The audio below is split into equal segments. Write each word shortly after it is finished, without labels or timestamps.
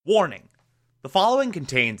Warning: the following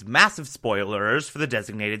contains massive spoilers for the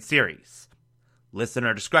designated series.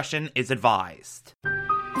 Listener discretion is advised.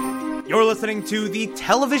 You're listening to the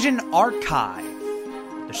Television Archive,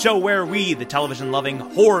 the show where we, the television-loving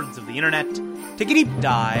hordes of the internet, take a deep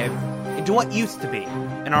dive into what used to be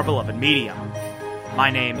in our beloved medium. My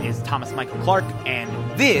name is Thomas Michael Clark, and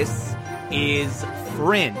this is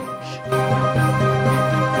Fringe.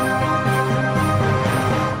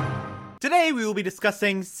 Today we will be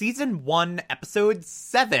discussing Season 1, Episode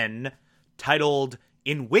 7, titled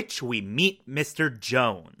In Which We Meet Mr.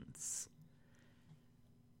 Jones.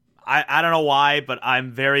 I don't know why, but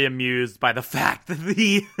I'm very amused by the fact that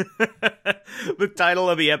the title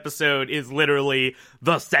of the episode is literally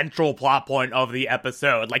the central plot point of the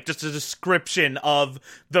episode. Like, just a description of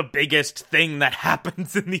the biggest thing that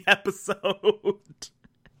happens in the episode.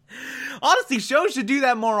 Honestly, shows should do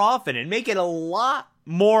that more often and make it a lot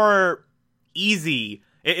more easy.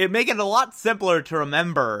 It make it a lot simpler to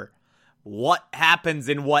remember what happens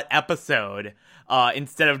in what episode,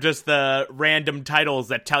 instead of just the random titles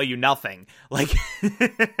that tell you nothing. Like,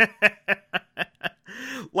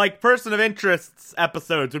 like Person of Interest's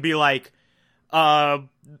episodes would be like,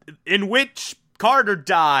 in which Carter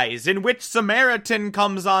dies, in which Samaritan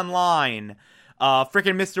comes online.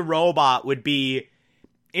 Frickin' Mr. Robot would be,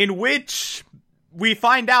 in which we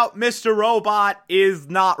find out Mr. Robot is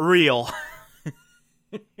not real.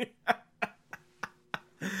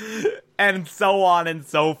 And so on and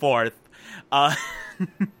so forth. I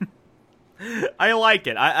like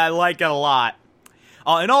it. I like it a lot.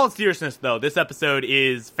 In all seriousness, though, this episode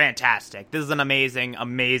is fantastic. This is an amazing,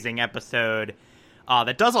 amazing episode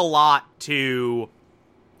that does a lot to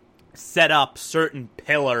set up certain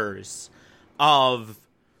pillars of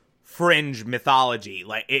Fringe mythology.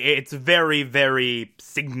 Like, it's very, very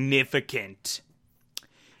significant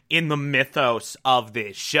in the mythos of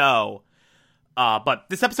this show. But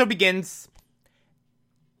this episode begins,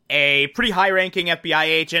 a pretty high-ranking FBI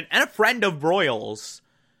agent and a friend of Broyles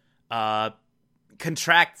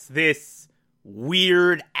contracts this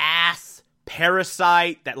weird-ass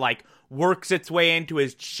parasite that, like, works its way into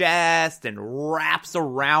his chest and wraps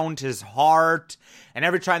around his heart. And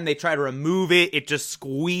every time they try to remove it, it just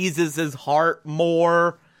squeezes his heart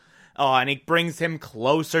more. And it brings him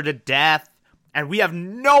closer to death. And we have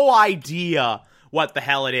no idea what the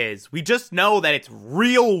hell it is. We just know that it's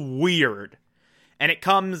real weird. And it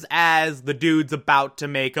comes as the dude's about to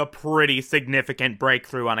make a pretty significant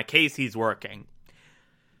breakthrough on a case he's working.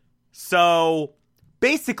 So,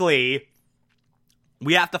 basically,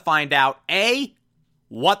 we have to find out, A,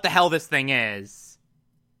 what the hell this thing is.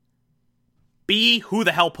 B, who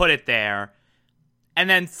the hell put it there. And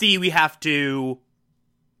then C, we have to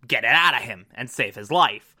get it out of him and save his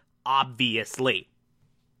life. Obviously.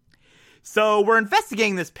 So we're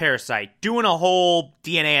investigating this parasite, doing a whole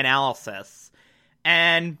DNA analysis,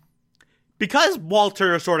 and because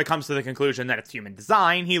Walter sort of comes to the conclusion that it's human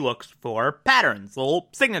design, he looks for patterns, little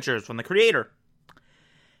signatures from the creator.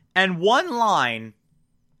 And one line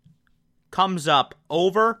comes up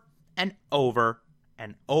over and over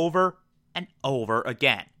and over and over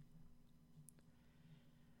again.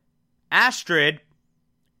 Astrid,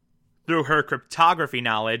 through her cryptography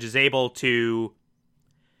knowledge, is able to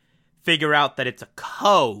figure out that it's a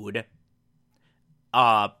code.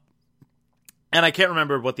 And I can't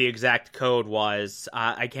remember what the exact code was.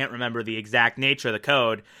 I can't remember the exact nature of the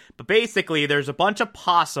code. But basically, there's a bunch of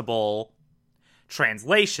possible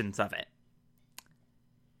translations of it.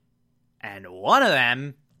 And one of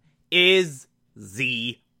them is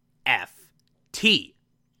ZFT.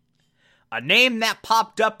 A name that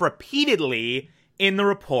popped up repeatedly in the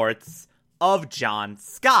reports of John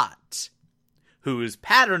Scott, whose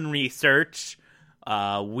pattern research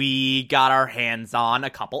we got our hands on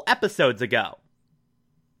a couple episodes ago.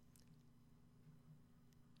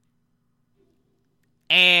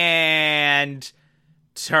 And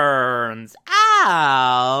turns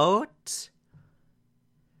out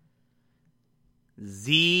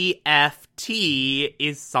ZFT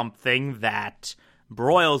is something that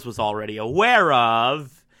Broyles was already aware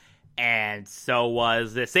of, and so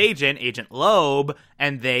was this agent, Agent Loeb,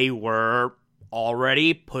 and they were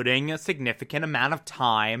already putting a significant amount of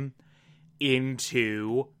time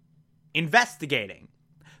into investigating.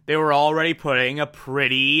 They were already putting a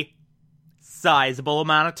pretty sizable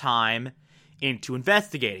amount of time into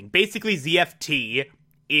investigating. Basically, ZFT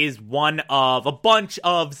is one of a bunch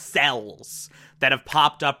of cells that have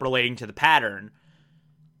popped up relating to the pattern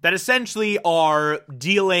that essentially are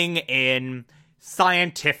dealing in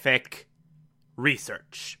scientific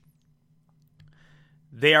research.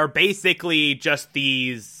 They are basically just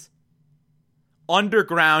these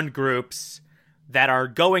underground groups that are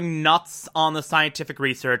going nuts on the scientific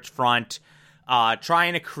research front,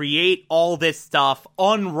 trying to create all this stuff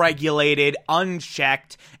unregulated,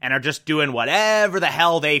 unchecked, and are just doing whatever the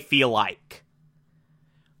hell they feel like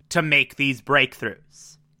to make these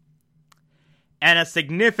breakthroughs. And a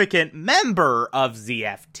significant member of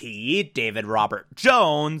ZFT, David Robert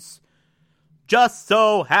Jones, just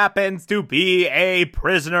so happens to be a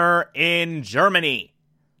prisoner in Germany.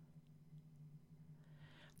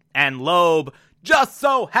 And Loeb just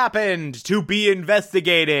so happened to be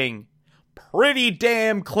investigating pretty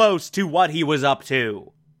damn close to what he was up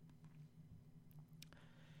to.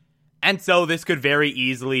 And so this could very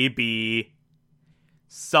easily be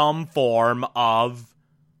some form of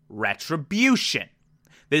retribution.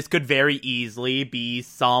 This could very easily be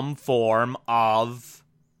some form of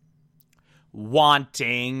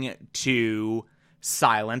wanting to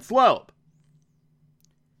silence Loeb.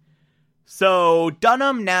 So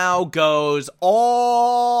Dunham now goes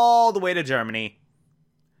all the way to Germany,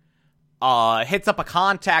 hits up a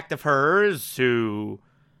contact of hers who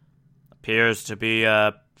appears to be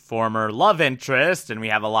a former love interest, and we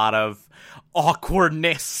have a lot of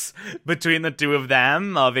awkwardness between the two of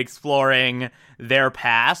them of exploring their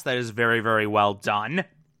past. That is very, very well done.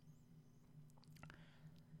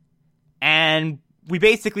 And we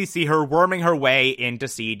basically see her worming her way in to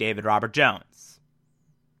see David Robert Jones.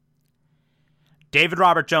 David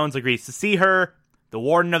Robert Jones agrees to see her. The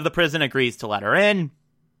warden of the prison agrees to let her in.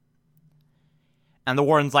 And the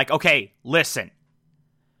warden's like, okay, listen.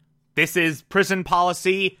 This is prison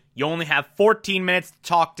policy. You only have 14 minutes to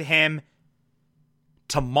talk to him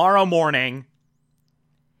tomorrow morning.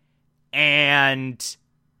 And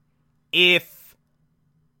if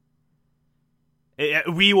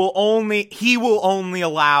he will only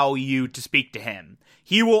allow you to speak to him.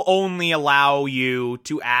 He will only allow you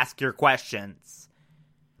to ask your questions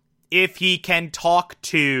if he can talk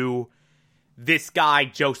to this guy,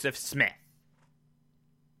 Joseph Smith.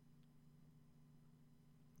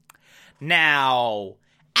 Now,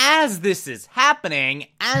 as this is happening,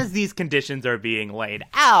 as these conditions are being laid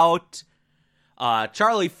out,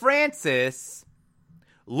 Charlie Francis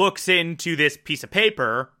looks into this piece of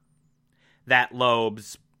paper that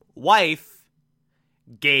Loeb's wife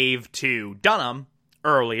gave to Dunham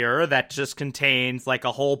earlier that just contains like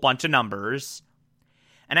a whole bunch of numbers.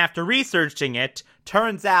 And after researching it,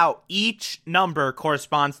 turns out each number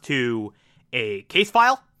corresponds to a case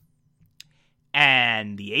file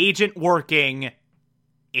and the agent working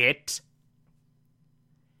it.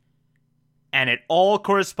 And it all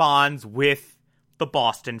corresponds with the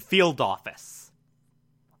Boston field office.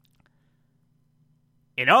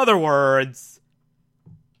 In other words,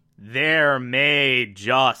 there may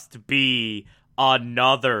just be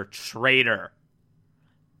another traitor.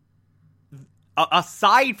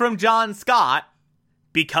 Aside from John Scott,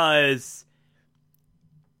 because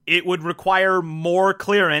it would require more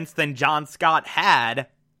clearance than John Scott had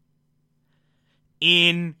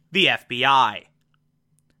in the FBI,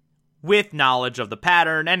 with knowledge of the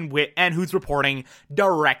pattern and who's reporting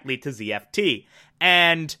directly to ZFT.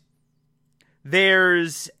 And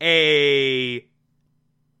there's a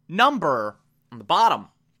number on the bottom,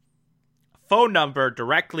 a phone number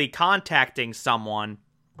directly contacting someone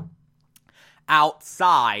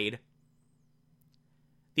outside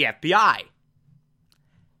the FBI.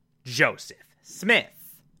 Joseph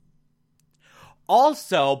Smith.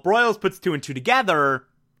 Also, Broyles puts two and two together.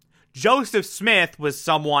 Joseph Smith was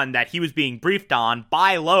someone that he was being briefed on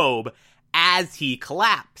by Loeb as he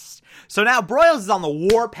collapsed. So now Broyles is on the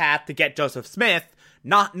warpath to get Joseph Smith,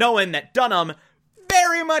 not knowing that Dunham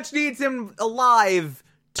very much needs him alive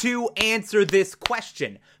to answer this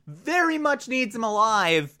question. Very much needs him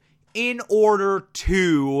alive in order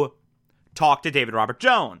to talk to David Robert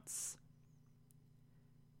Jones.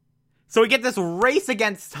 So we get this race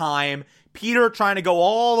against time, Peter trying to go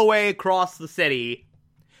all the way across the city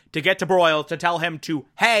to get to Broyles to tell him to,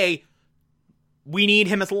 hey, we need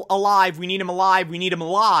him alive, we need him alive, we need him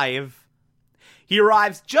alive. He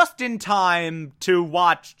arrives just in time to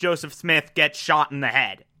watch Joseph Smith get shot in the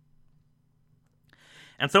head.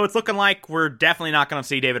 And so it's looking like we're definitely not going to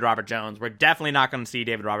see David Robert Jones. We're definitely not going to see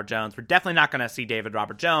David Robert Jones. We're definitely not going to see David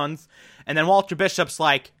Robert Jones. And then Walter Bishop's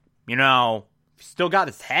like, still got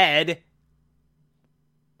his head.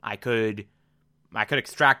 I could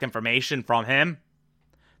extract information from him.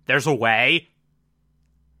 There's a way.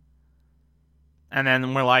 And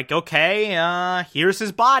then we're like, okay, here's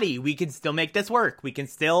his body. We can still make this work. We can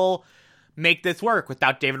still make this work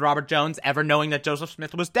without David Robert Jones ever knowing that Joseph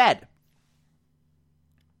Smith was dead.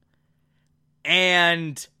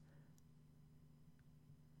 And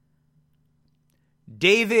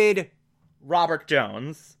David Robert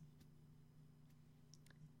Jones,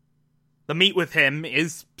 the meet with him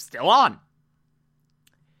is still on.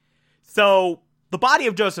 So the body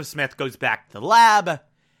of Joseph Smith goes back to the lab,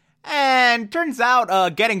 and turns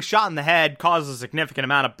out getting shot in the head causes a significant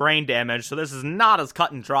amount of brain damage, so this is not as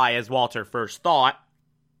cut and dry as Walter first thought.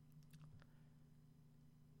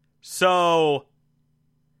 So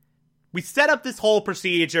we set up this whole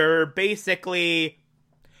procedure, basically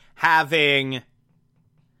having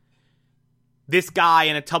this guy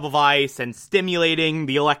in a tub of ice and stimulating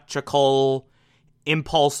the electrical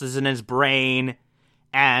impulses in his brain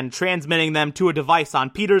and transmitting them to a device on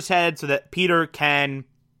Peter's head so that Peter can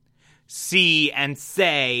see and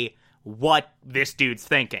say what this dude's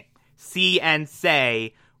thinking. See and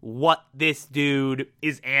say what this dude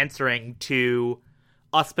is answering to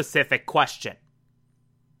a specific question.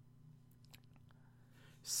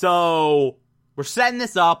 So we're setting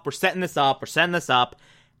this up,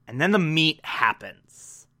 and then the meet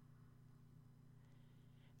happens.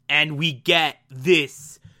 And we get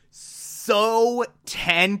this so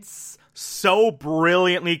tense, so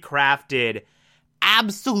brilliantly crafted,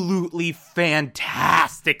 absolutely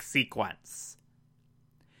fantastic sequence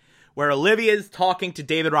where Olivia's talking to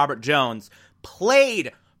David Robert Jones,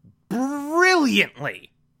 played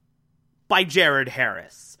brilliantly by Jared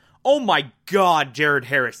Harris. Oh my god, Jared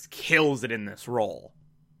Harris kills it in this role.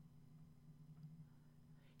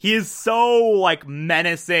 He is so,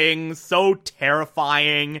 menacing, so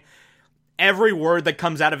terrifying. Every word that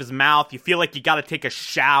comes out of his mouth, you feel like you gotta take a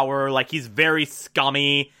shower, he's very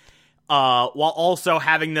scummy, while also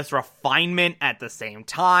having this refinement at the same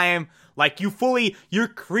time. You're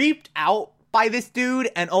creeped out by this dude,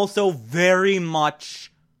 and also very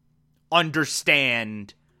much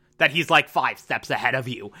understand that he's 5 steps ahead of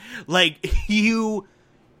you.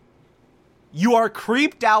 You are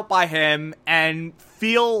creeped out by him and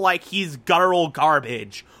feel like he's guttural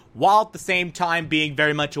garbage, while at the same time being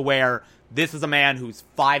very much aware this is a man who's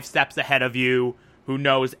 5 steps ahead of you, who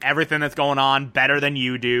knows everything that's going on better than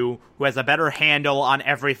you do, who has a better handle on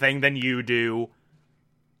everything than you do,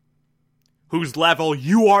 whose level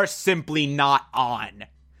you are simply not on.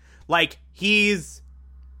 He's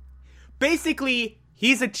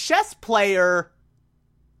a chess player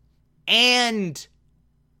and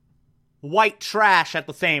white trash at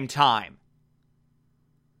the same time.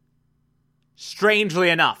 Strangely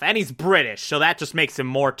enough. And he's British, so that just makes him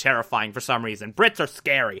more terrifying for some reason. Brits are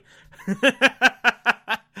scary.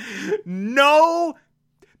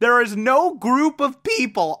 There is no group of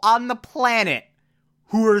people on the planet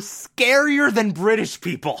who are scarier than British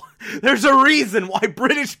people. There's a reason why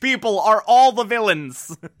British people are all the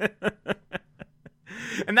villains.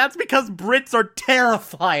 And that's because Brits are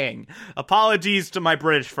terrifying. Apologies to my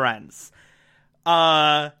British friends.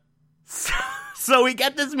 So we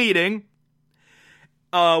get this meeting,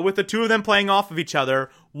 with the two of them playing off of each other,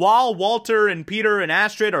 while Walter and Peter and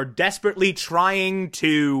Astrid are desperately trying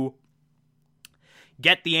to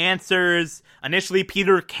get the answers. Initially,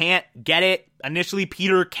 Peter can't get it. Initially,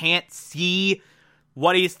 Peter can't see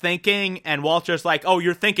what he's thinking, and Walter's like, oh,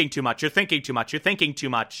 you're thinking too much. You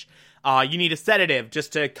need a sedative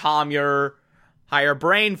just to calm your higher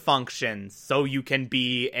brain functions so you can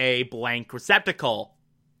be a blank receptacle.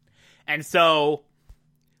 And so,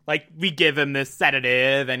 we give him this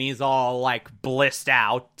sedative, and he's all, blissed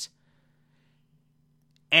out.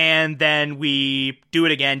 And then we do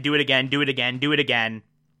it again.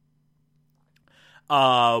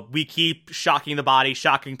 We keep shocking the body,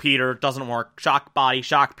 shocking Peter, doesn't work. Shock body,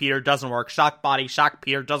 shock Peter, doesn't work. Shock body, shock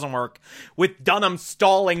Peter, doesn't work. With Dunham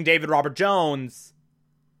stalling David Robert Jones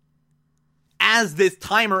as this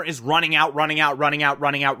timer is running out.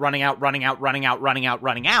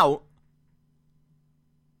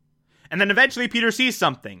 And then eventually Peter sees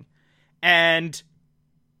something and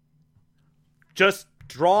just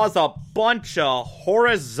draws a bunch of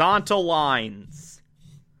horizontal lines.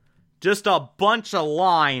 Just a bunch of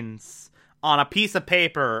lines on a piece of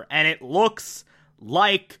paper, and it looks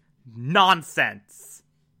like nonsense.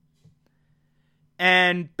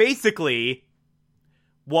 And basically,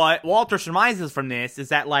 what Walter surmises from this is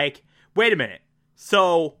that, wait a minute.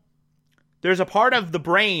 So, there's a part of the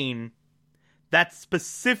brain that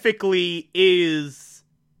specifically is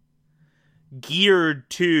geared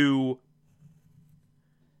to,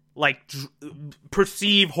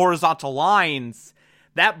 perceive horizontal lines.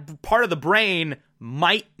 That part of the brain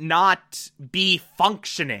might not be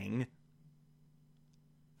functioning.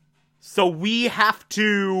 So we have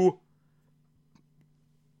to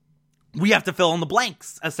fill in the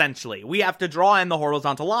blanks, essentially. We have to draw in the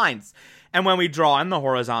horizontal lines. And when we draw in the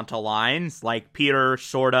horizontal lines, Peter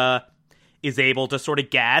sorta is able to sort of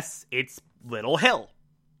guess it's Little Hill.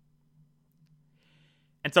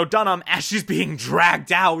 And so Dunham, as she's being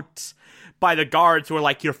dragged out by the guards who are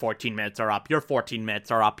like, your 14 minutes are up, your 14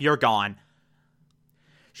 minutes are up, you're gone.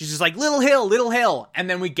 She's just like, Little Hill, Little Hill. And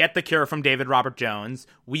then we get the cure from David Robert Jones.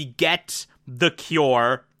 We get the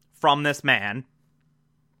cure from this man.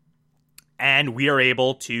 And we are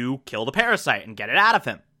able to kill the parasite and get it out of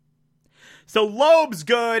him. So Loeb's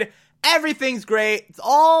good. Everything's great. It's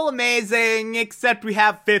all amazing. Except we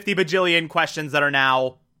have 50 bajillion questions that are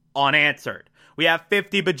now unanswered. We have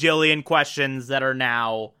 50 bajillion questions that are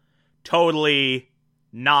now totally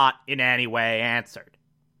not in any way answered.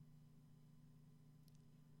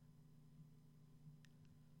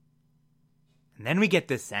 And then we get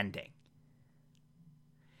this ending.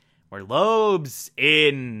 Where Loeb's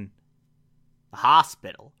in the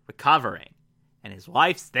hospital, recovering, and his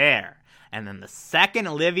wife's there. And then the second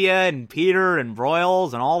Olivia and Peter and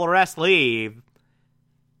Broyles and all the rest leave,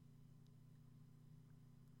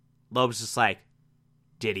 Loeb's just like,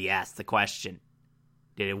 did he ask the question?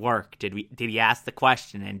 Did it work? Did he ask the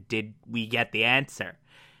question and did we get the answer?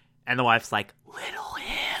 And the wife's like, Little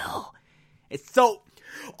Hill. It's so...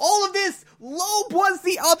 All of this, Loeb was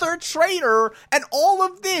the other traitor, and all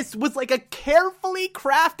of this was like a carefully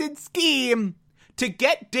crafted scheme to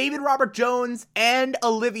get David Robert Jones and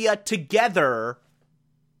Olivia together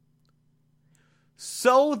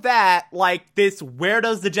so that, like, this where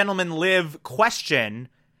does the gentleman live question,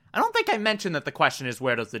 I don't think I mentioned that the question is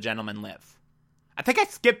where does the gentleman live. I think I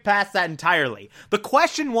skipped past that entirely. The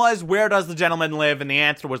question was where does the gentleman live, and the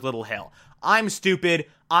answer was Little Hill. I'm stupid.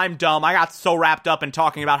 I'm dumb. I got so wrapped up in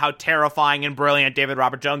talking about how terrifying and brilliant David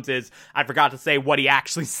Robert Jones is, I forgot to say what he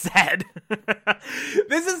actually said.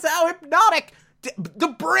 This is how hypnotic the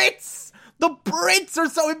Brits are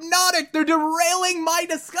so hypnotic. They're derailing my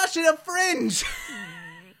discussion of Fringe.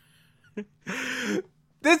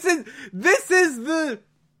 This is the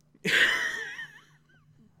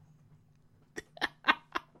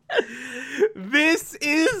This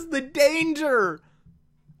is the danger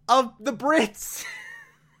of the Brits.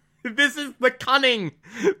 This is the cunning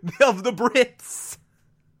of the Brits.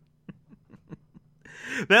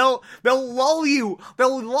 They'll lull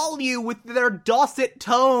you with their dulcet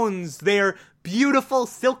tones, their beautiful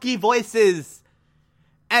silky voices,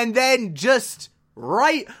 and then just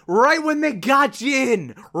right when they got you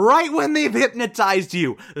in, right when they've hypnotized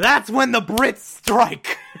you, that's when the Brits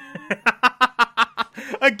strike.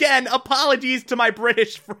 Again, apologies to my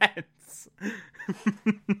British friends.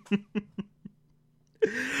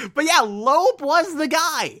 But yeah, Loeb was the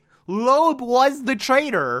guy. Loeb was the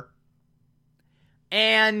traitor.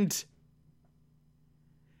 And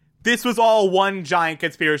this was all one giant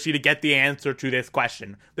conspiracy to get the answer to this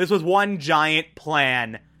question. This was one giant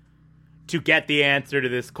plan to get the answer to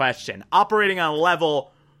this question. Operating on a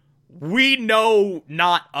level we know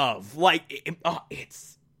not of. Like,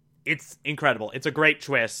 it's incredible. It's a great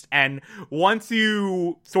twist. And once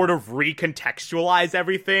you sort of recontextualize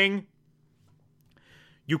everything,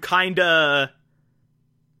 you kinda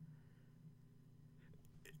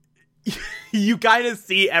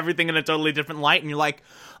see everything in a totally different light, and you're like,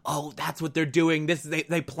 oh, that's what they're doing.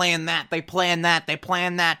 They planned that. They planned that.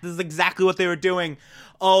 This is exactly what they were doing.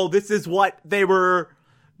 Oh, this is what they were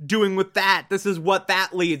doing with that. This is what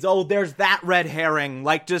that leads. Oh, there's that red herring.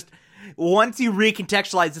 Like, just once you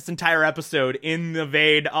recontextualize this entire episode in the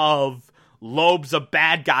vein of Loeb's a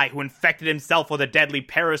bad guy who infected himself with a deadly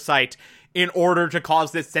parasite in order to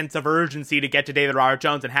cause this sense of urgency to get to David Robert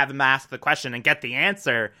Jones and have him ask the question and get the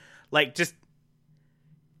answer. Like, just...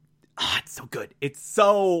 it's so good. It's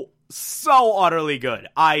so utterly good.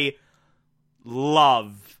 I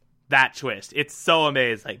love that twist. It's so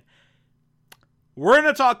amazing. We're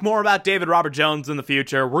going to talk more about David Robert Jones in the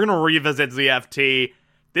future. We're going to revisit ZFT.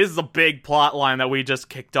 This is a big plot line that we just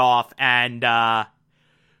kicked off, and, oh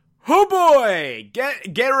boy!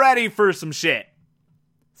 Get ready for some shit.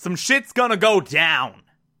 Some shit's gonna go down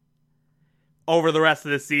over the rest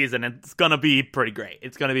of the season. It's gonna be pretty great.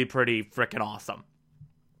 It's gonna be pretty freaking awesome.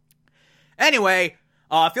 Anyway,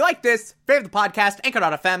 if you like this, favorite the podcast,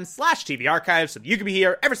 anchor.fm/TV archives, so that you can be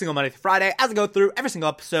here every single Monday through Friday as I go through every single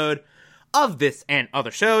episode of this and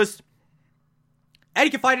other shows. And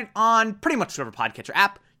you can find it on pretty much whatever podcatcher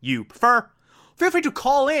app you prefer. Feel free to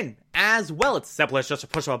call in as well. It's simple as just a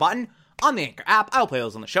push of a button on the Anchor app. I will play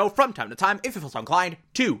those on the show from time to time if you feel so inclined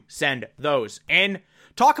to send those in.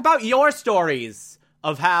 Talk about your stories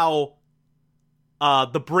of how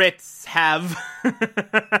the Brits have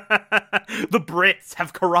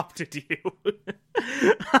corrupted you.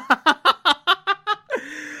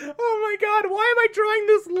 Oh my god, why am I drawing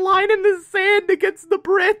this line in the sand against the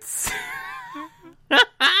Brits?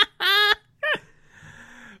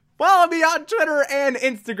 Follow me on Twitter and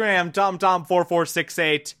Instagram,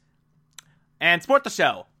 TomTom4468. And support the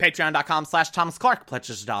show, patreon.com/Thomas Clark. Pledge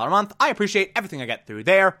just $1 a month. I appreciate everything I get through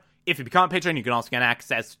there. If you become a patron, you can also get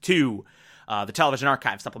access to the Television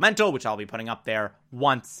Archive Supplemental, which I'll be putting up there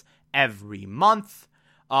once every month.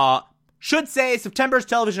 Should say September's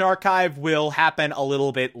Television Archive will happen a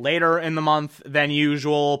little bit later in the month than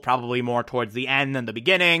usual, probably more towards the end than the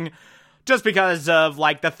beginning, just because of,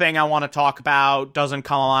 like, the thing I want to talk about doesn't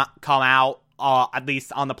come out, at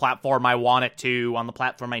least on the platform I want it to, on the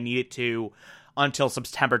platform I need it to, until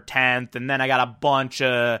September 10th, and then I got a bunch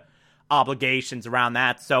of obligations around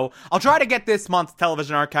that, so I'll try to get this month's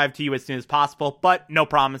Television Archive to you as soon as possible, but no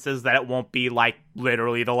promises that it won't be, like,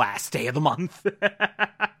 literally the last day of the month.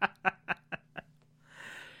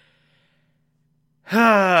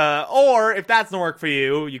 Or, if that doesn't work for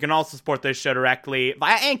you, you can also support this show directly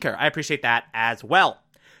via Anchor. I appreciate that as well.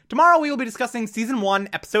 Tomorrow we will be discussing Season 1,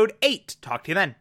 Episode 8. Talk to you then.